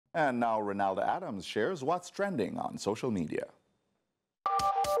And now Ronaldo Adams shares what's trending on social media.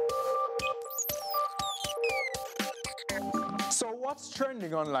 So what's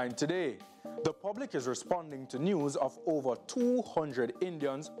trending online today? The public is responding to news of over 200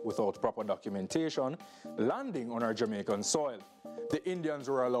 Indians without proper documentation landing on our Jamaican soil. The Indians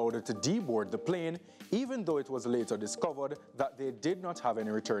were allowed to deboard the plane, even though it was later discovered that they did not have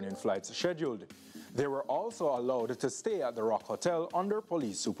any returning flights scheduled. They were also allowed to stay at the Rock Hotel under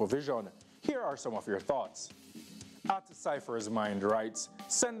police supervision. Here are some of your thoughts. At Cypher's Mind writes,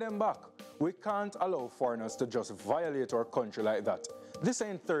 "Send them back. We can't allow foreigners to just violate our country like that. This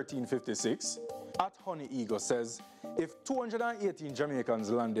ain't 1356. At Honey Ego says, if 218 Jamaicans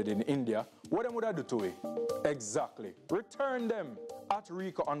landed in India, what them would I do to it? Exactly. Return them. At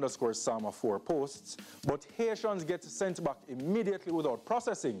Rico_Sama4 posts, but Haitians get sent back immediately without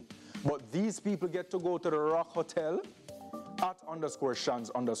processing. But these people get to go to the Rock Hotel? At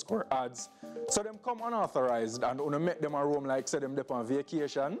 _Shans_ads. So them come unauthorized and wanna make them a room like say them dep on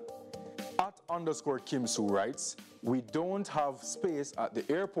vacation? At _Kimsu writes, we don't have space at the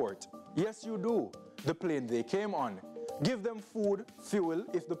airport. Yes, you do. The plane they came on. Give them food, fuel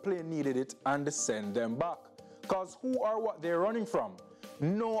if the plane needed it, and send them back. Cause who or what they're running from?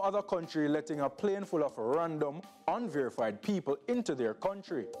 No other country letting a plane full of random, unverified people into their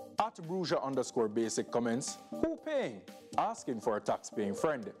country. At Bruja_basic comments, who paying? Asking for a tax-paying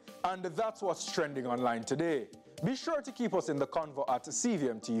friend. And that's what's trending online today. Be sure to keep us in the convo at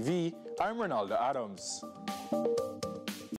CVM TV. I'm Ronaldo Adams.